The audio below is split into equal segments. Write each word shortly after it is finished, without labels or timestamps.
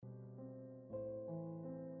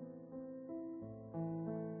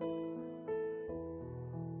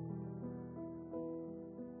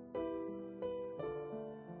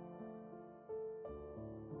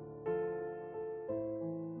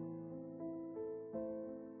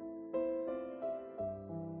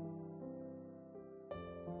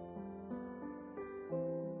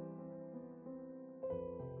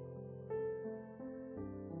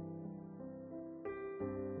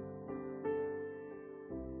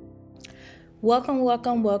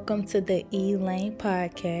Welcome to the E-Lane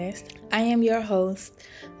podcast. I am your host,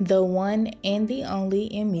 the one and the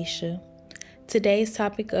only Amisha. Today's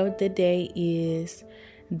topic of the day is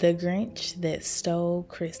the Grinch that stole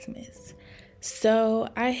Christmas. So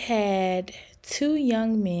I had two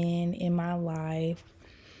young men in my life,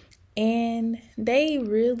 and they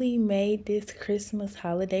really made this Christmas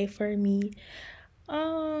holiday for me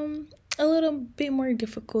a little bit more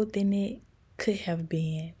difficult than it could have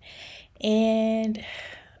been. And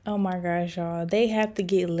oh my gosh, y'all, they have to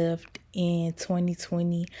get left in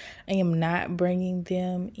 2020. I am not bringing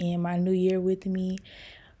them in my new year with me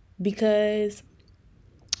because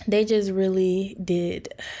they just really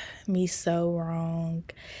did me so wrong.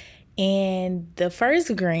 And the first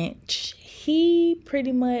Grinch, he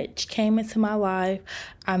pretty much came into my life.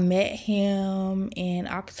 I met him in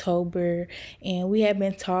October and we had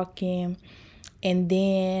been talking. And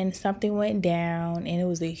then something went down and it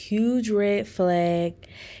was a huge red flag.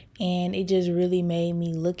 And it just really made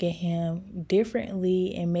me look at him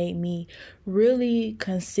differently and made me really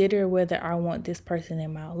consider whether I want this person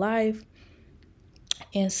in my life.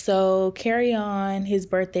 And so carry on, his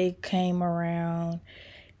birthday came around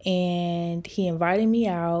and he invited me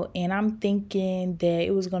out, and I'm thinking that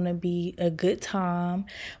it was going to be a good time,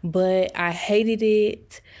 but I hated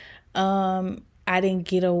it. I didn't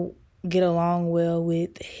get along well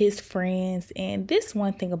with his friends. And this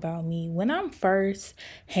one thing about me, when I'm first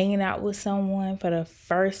hanging out with someone for the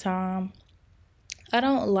first time, I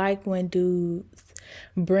don't like when dudes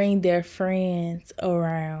bring their friends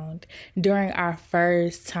around during our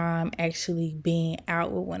first time actually being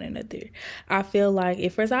out with one another. I feel like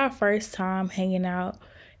if it's our first time hanging out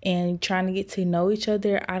and trying to get to know each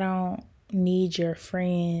other, I don't need your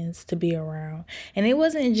friends to be around. And it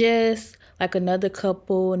wasn't just like another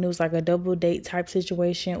couple and it was like a double date type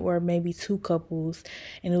situation, or maybe two couples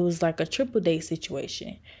and it was like a triple date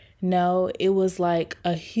situation. No, it was like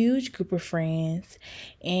a huge group of friends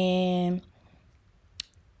and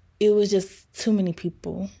it was just too many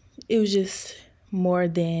people. It was just more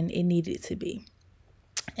than it needed to be.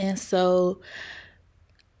 And so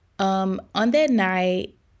on that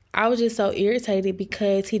night, I was just so irritated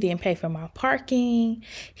because he didn't pay for my parking.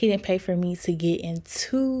 He didn't pay for me to get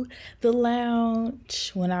into the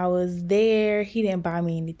lounge. When I was there, he didn't buy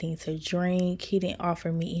me anything to drink. He didn't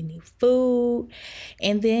offer me any food.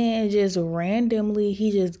 And then just randomly,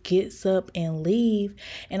 he just gets up and leave.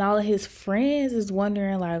 And all of his friends is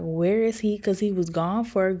wondering, like, where is he? Because he was gone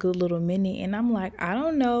for a good little minute. And I'm like, I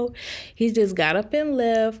don't know. He just got up and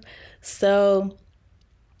left. So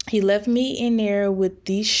he left me in there with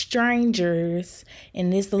these strangers in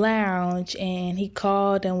this lounge, and he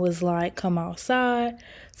called and was like, come outside.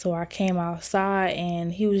 So I came outside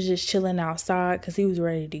and he was just chilling outside because he was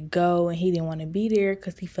ready to go and he didn't want to be there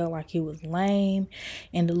because he felt like he was lame.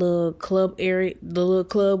 And the little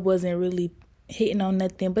club wasn't really hitting on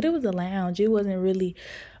nothing, but it was a lounge. It wasn't really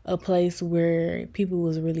a place where people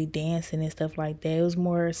was really dancing and stuff like that. It was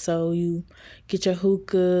more so you get your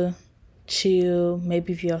hookah, chill,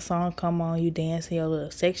 maybe if your song come on, you dance in your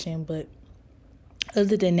little section, but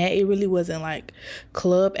other than that, it really wasn't like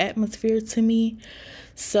club atmosphere to me.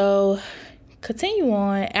 So continue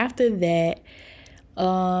on. After that,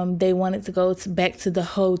 they wanted to go back to the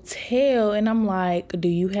hotel, and I'm like, do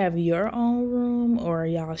you have your own room or are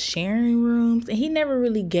y'all sharing rooms? And he never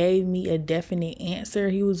really gave me a definite answer.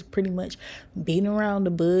 He was pretty much beating around the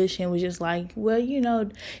bush and was just like, well,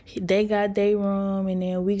 they got their room and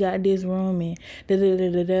then we got this room and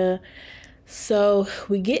da-da-da-da-da. So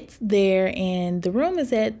we get there and the room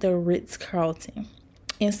is at the Ritz-Carlton.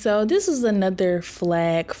 And so this was another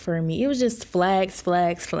flag for me. It was just flags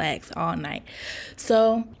all night.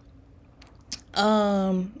 So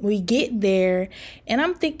we get there and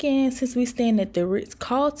I'm thinking, since we staying at the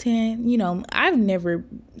Ritz-Carlton, I've never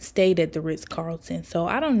stayed at the Ritz-Carlton, so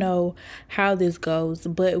I don't know how this goes.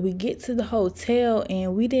 But we get to the hotel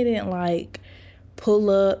and we didn't like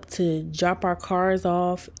pull up to drop our cars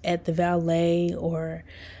off at the valet or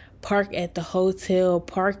park at the hotel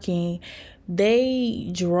parking. They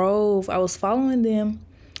drove, I was following them,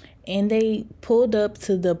 and they pulled up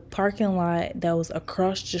to the parking lot that was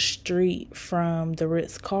across the street from the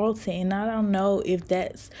Ritz-Carlton. And I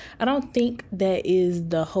don't think that is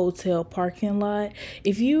the hotel parking lot.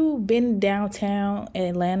 If you've been downtown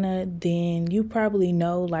Atlanta, then you probably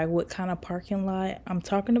know like what kind of parking lot I'm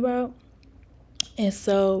talking about. And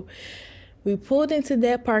so we pulled into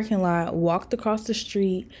that parking lot, walked across the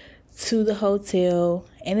street to the hotel,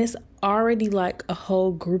 and it's already like a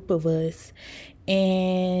whole group of us.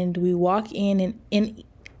 And we walk in, and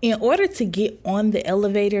in order to get on the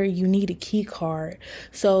elevator, you need a key card.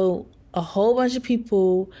 So a whole bunch of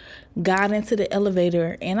people got into the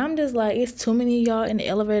elevator, and I'm just like, it's too many of y'all in the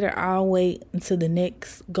elevator. I'll wait until the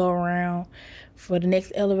next go around for the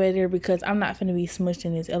next elevator, because I'm not finna be smushed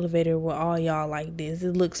in this elevator with all y'all like this.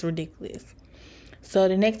 It looks ridiculous. So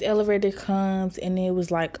the next elevator comes, and it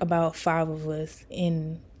was like about 5 of us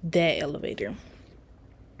in that elevator.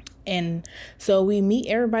 And so we meet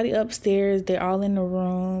everybody upstairs. They're all in the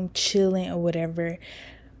room chilling or whatever.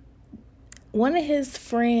 One of his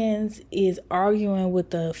friends is arguing with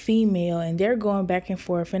the female, and they're going back and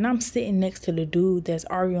forth, and I'm sitting next to the dude that's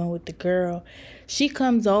arguing with the girl. She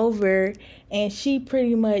comes over and she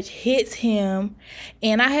pretty much hits him,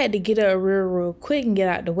 and I had to get up real quick and get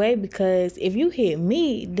out the way, because if you hit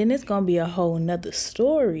me, then it's gonna be a whole nother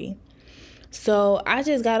story. So I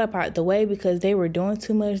just got up out the way because they were doing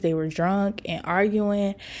too much. They were drunk and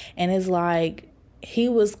arguing, and it's like he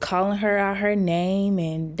was calling her out her name,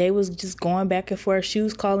 and they was just going back and forth. She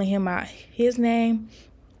was calling him out his name,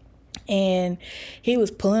 and he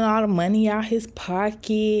was pulling all the money out his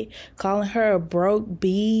pocket, calling her a broke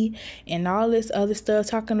bee and all this other stuff,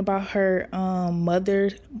 talking about her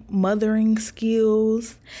mothering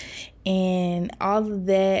skills and all of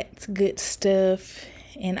that good stuff.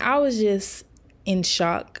 And I was just in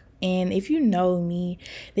shock. And if you know me,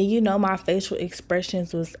 then you know my facial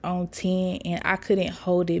expressions was on 10, and I couldn't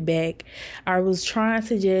hold it back. I was trying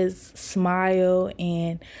to just smile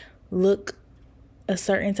and look a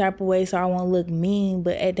certain type of way so I won't look mean,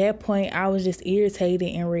 but at that point I was just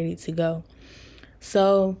irritated and ready to go.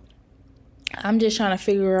 So I'm just trying to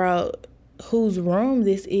figure out whose room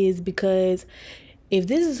this is, because if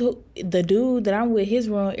this is the dude that I'm with, his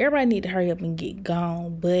room, everybody need to hurry up and get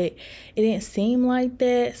gone. But it didn't seem like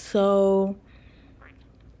that. So,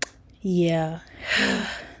 yeah.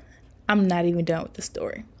 I'm not even done with the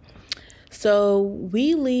story. So,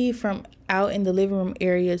 we leave from out in the living room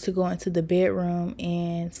area to go into the bedroom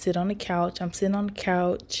and sit on the couch. I'm sitting on the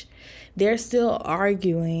couch. They're still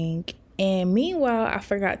arguing. And meanwhile, I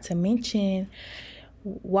forgot to mention,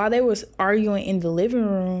 while they was arguing in the living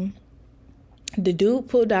room, the dude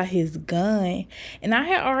pulled out his gun, and I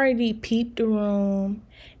had already peeped the room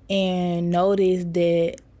and noticed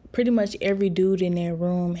that pretty much every dude in their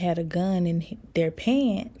room had a gun in their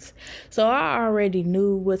pants. So I already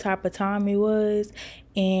knew what type of time it was,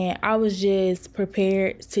 and I was just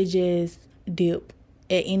prepared to just dip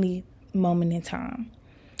at any moment in time.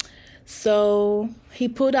 So he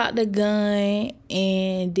pulled out the gun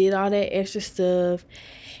and did all that extra stuff.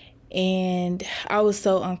 And I was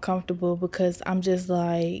so uncomfortable, because I'm just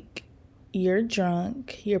like, you're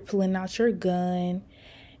drunk, you're pulling out your gun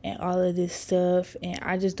and all of this stuff, and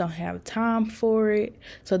I just don't have time for it.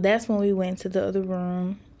 So that's when we went to the other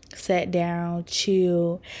room, sat down,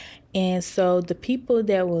 chill. And so the people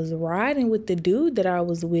that was riding with the dude that I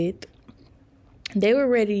was with, they were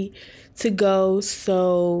ready to go,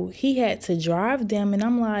 so he had to drive them. And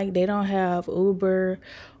I'm like, they don't have Uber,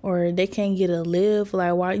 or they can't get a Lyft.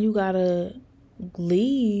 Like, why you gotta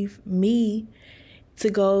leave me to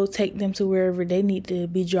go take them to wherever they need to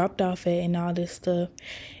be dropped off at and all this stuff?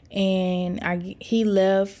 And he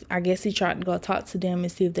left. I guess he tried to go talk to them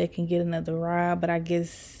and see if they can get another ride, but I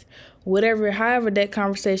guess however that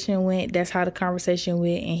conversation went, that's how the conversation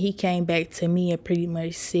went. And he came back to me and pretty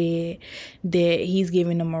much said that he's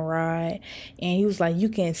giving them a ride, and he was like, you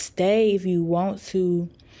can stay if you want to,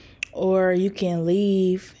 or you can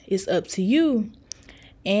leave, it's up to you.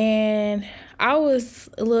 And I was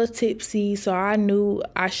a little tipsy, so I knew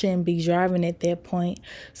I shouldn't be driving at that point.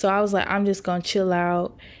 So I was like, I'm just gonna chill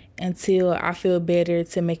out until I feel better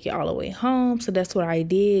to make it all the way home. So that's what I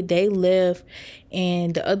did. They left,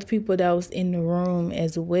 and the other people that was in the room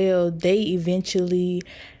as well, they eventually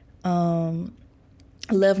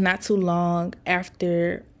left not too long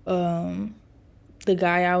after the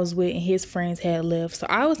guy I was with and his friends had left. So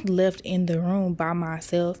I was left in the room by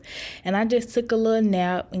myself, and I just took a little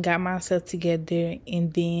nap and got myself together,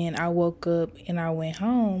 and then I woke up and I went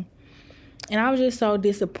home. And I was just so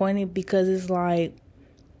disappointed, because it's like,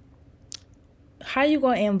 how you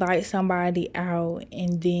gonna invite somebody out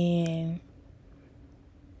and then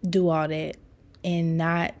do all that and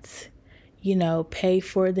not, pay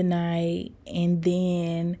for the night, and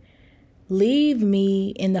then leave me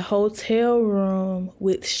in the hotel room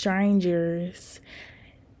with strangers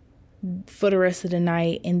for the rest of the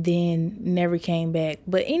night, and then never came back.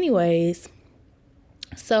 But anyways,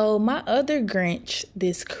 so my other Grinch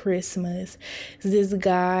this Christmas is this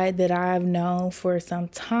guy that I've known for some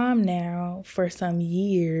time now, for some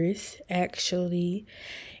years actually.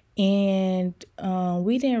 And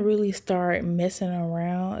we didn't really start messing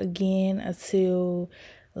around again until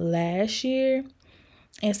last year.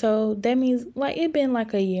 And so that means like it been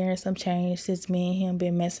like a year and some change since me and him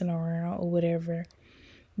been messing around or whatever.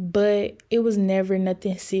 But it was never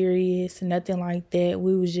nothing serious, nothing like that.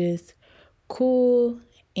 We was just cool.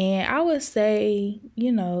 And I would say,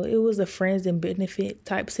 it was a friends and benefit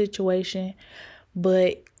type situation,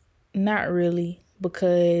 but not really,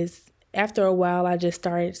 because after a while I just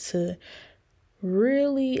started to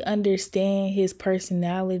really understand his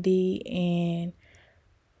personality and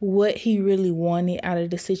what he really wanted out of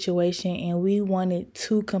the situation, and we wanted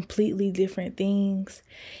two completely different things.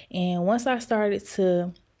 And once I started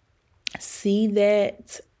to see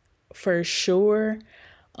that for sure,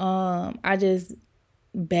 I just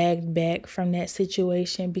backed back from that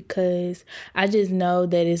situation because I just know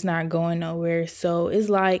that it's not going nowhere. So it's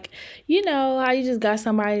like, how you just got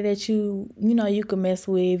somebody that you can mess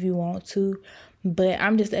with if you want to. But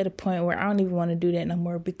I'm just at a point where I don't even want to do that no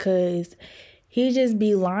more because he just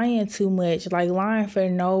be lying too much, like lying for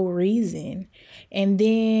no reason. And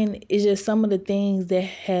then it's just some of the things that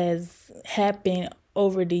has happened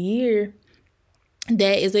over the year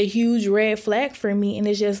that is a huge red flag for me. And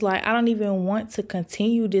it's just like, I don't even want to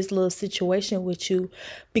continue this little situation with you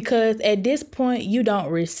because at this point, you don't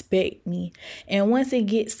respect me. And once it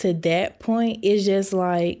gets to that point, it's just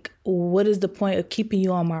like, what is the point of keeping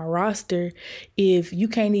you on my roster if you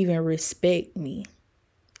can't even respect me?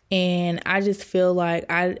 And I just feel like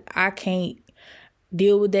I can't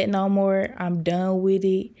deal with that no more. I'm done with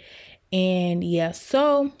it. And yeah,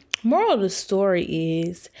 so moral of the story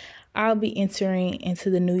is I'll be entering into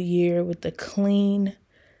the new year with a clean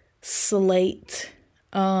slate.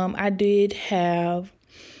 I did have,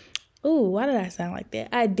 why did I sound like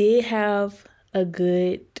that? I did have a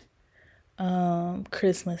good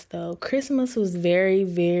Christmas though. Christmas was very,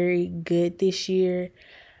 very good this year.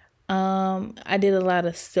 I did a lot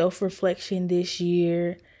of self-reflection this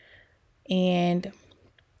year, and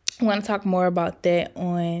I want to talk more about that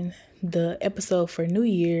on the episode for New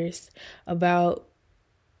Year's about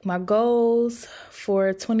my goals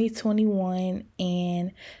for 2021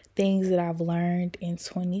 and things that I've learned in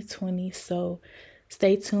 2020. So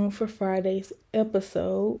stay tuned for Friday's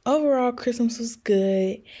episode. Overall, Christmas was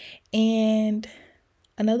good, and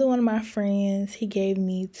another one of my friends, he gave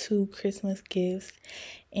me 2 Christmas gifts,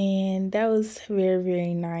 and that was very,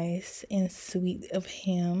 very nice and sweet of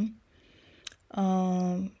him.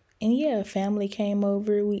 And yeah, family came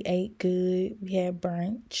over. We ate good. We had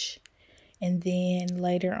brunch. And then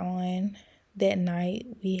later on that night,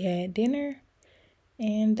 we had dinner.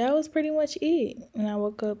 And that was pretty much it. And I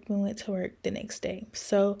woke up and went to work the next day.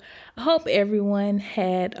 So I hope everyone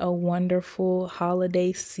had a wonderful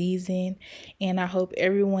holiday season. And I hope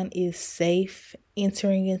everyone is safe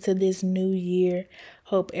entering into this new year.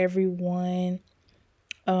 Hope everyone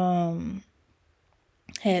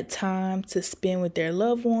had time to spend with their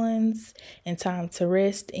loved ones and time to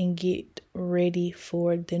rest and get ready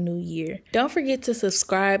for the new year. Don't forget to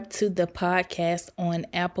subscribe to the podcast on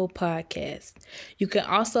Apple Podcasts. You can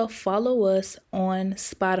also follow us on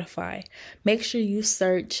Spotify. Make sure you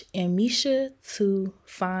search Amisha to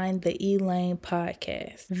find the Elane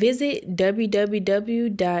podcast. Visit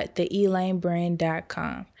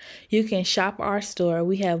www.theelanebrand.com. You can shop our store.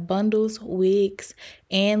 We have bundles, wigs,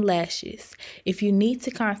 and lashes. If you need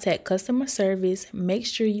to contact customer service, make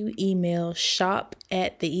sure you email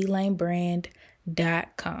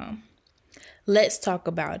shop@theelanebrand.com. Let's talk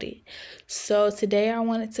about it. So today I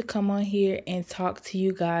wanted to come on here and talk to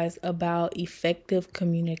you guys about effective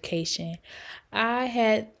communication. I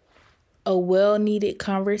had a well-needed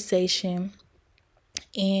conversation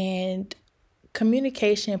and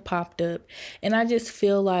communication popped up, and I just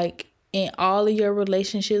feel like in all of your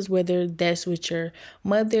relationships, whether that's with your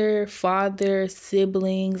mother, father,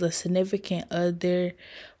 siblings, a significant other,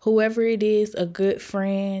 whoever it is, a good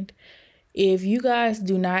friend, if you guys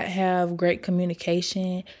do not have great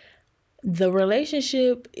communication, the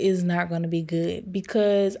relationship is not going to be good,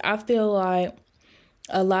 because I feel like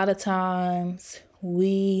a lot of times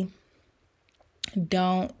we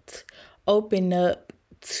don't open up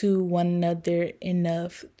to one another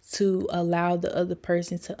enough to allow the other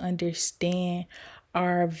person to understand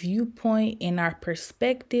our viewpoint and our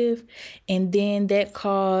perspective, and then that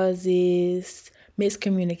causes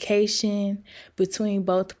miscommunication between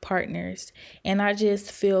both partners. And I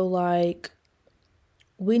just feel like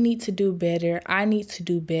we need to do better. I need to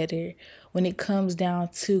do better when it comes down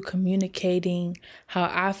to communicating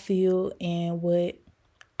how I feel and what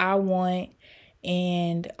I want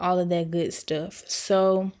and all of that good stuff.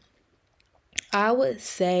 So I would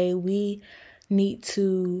say we need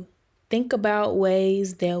to think about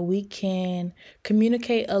ways that we can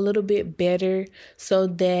communicate a little bit better so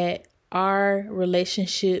that our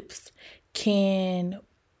relationships can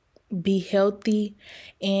be healthy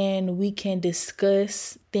and we can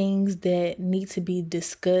discuss things that need to be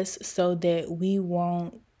discussed so that we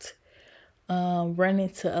won't run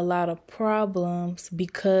into a lot of problems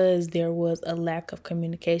because there was a lack of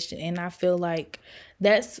communication. And I feel like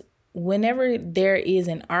that's whenever there is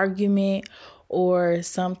an argument or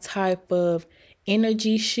some type of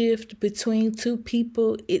energy shift between two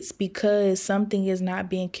people, it's because something is not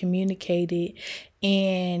being communicated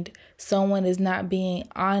and someone is not being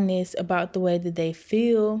honest about the way that they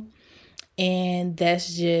feel. And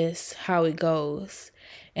that's just how it goes.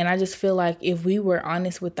 And I just feel like if we were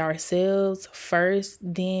honest with ourselves first,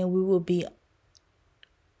 then we will be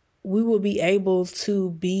able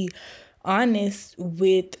to be honest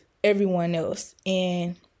with everyone else.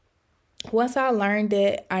 And once I learned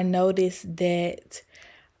that, I noticed that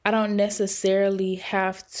I don't necessarily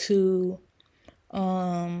have to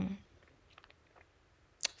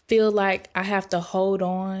feel like I have to hold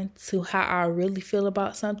on to how I really feel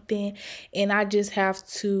about something. And I just have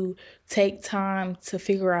to take time to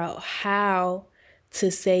figure out how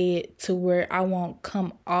to say it to where I won't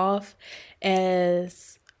come off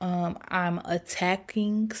as I'm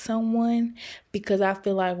attacking someone. Because I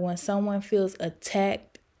feel like when someone feels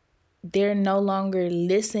attacked, they're no longer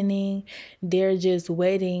listening. They're just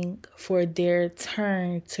waiting for their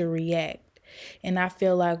turn to react. And I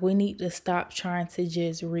feel like we need to stop trying to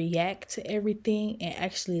just react to everything and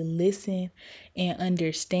actually listen and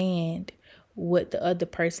understand what the other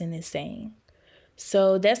person is saying.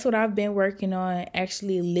 So that's what I've been working on,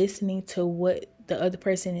 actually listening to what the other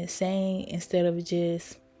person is saying instead of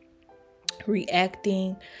just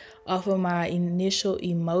reacting off of my initial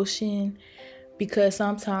emotion. Because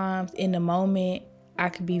sometimes in the moment, I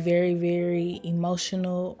could be very, very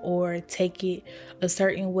emotional or take it a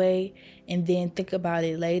certain way and then think about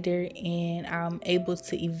it later, and I'm able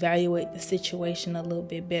to evaluate the situation a little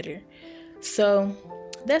bit better. So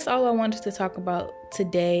that's all I wanted to talk about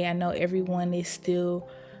today. I know everyone is still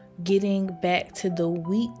getting back to the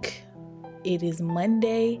week. It is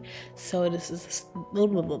Monday, so it is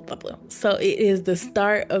the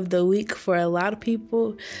start of the week for a lot of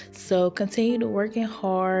people. So continue to working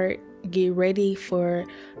hard, get ready for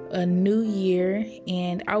a new year,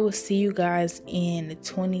 and I will see you guys in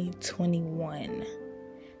 2021.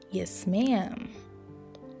 Yes, ma'am.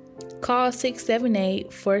 Call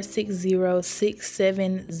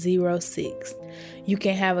 678-460-6706. You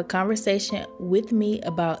can have a conversation with me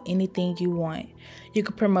about anything you want. You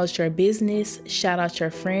can promote your business, shout out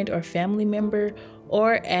your friend or family member,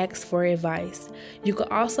 or ask for advice. You can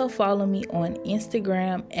also follow me on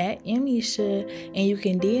Instagram at Emisha, and you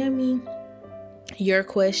can DM me your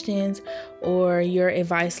questions or your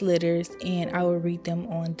advice letters, and I will read them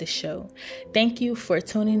on the show. Thank you for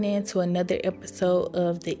tuning in to another episode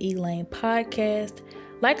of the Elane podcast.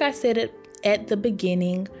 Like I said at the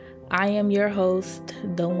beginning, I am your host,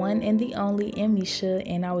 the one and the only Emisha,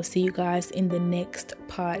 and I will see you guys in the next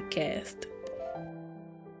podcast.